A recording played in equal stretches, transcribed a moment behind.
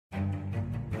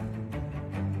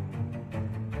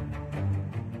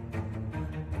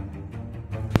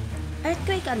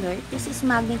Earthquake alert. This is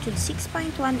magnitude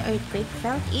 6.1 earthquake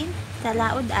felt in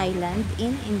Talaud Island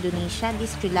in Indonesia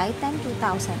this July 10,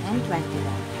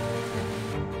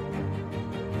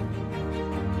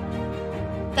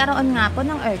 2021. Karoon nga po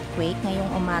ng earthquake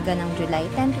ngayong umaga ng July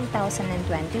 10,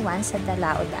 2021 sa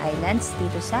Talaud Islands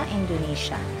dito sa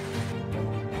Indonesia.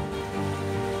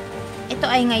 Ito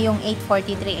ay ngayong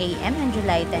 8:43 AM ng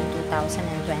July 10,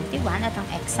 2021 at ang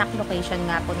exact location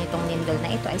nga po nitong lindol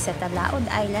na ito ay sa Talaud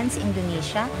Islands,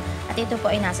 Indonesia at ito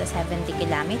po ay nasa 70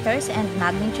 kilometers and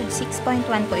magnitude 6.1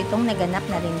 po itong naganap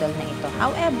na lindol na ito.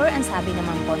 However, ang sabi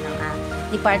naman po ng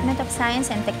Department of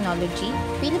Science and Technology,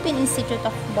 Philippine Institute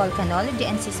of Volcanology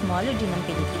and Seismology ng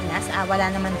Pilipinas, wala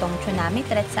naman tong tsunami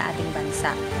threat sa ating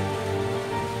bansa.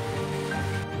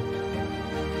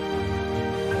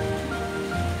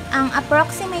 Ang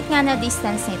approximate nga na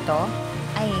distance nito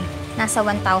ay nasa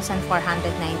 1,419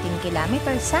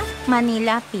 kilometers sa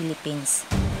Manila, Philippines.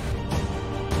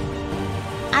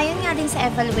 Ayon nga din sa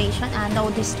evaluation,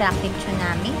 no destructive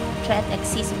tsunami threat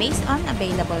exists based on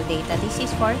available data. This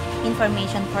is for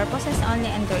information purposes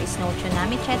only and there is no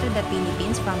tsunami threat to the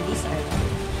Philippines from this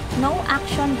earthquake. No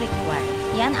action required.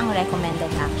 Yan ang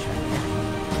recommended action.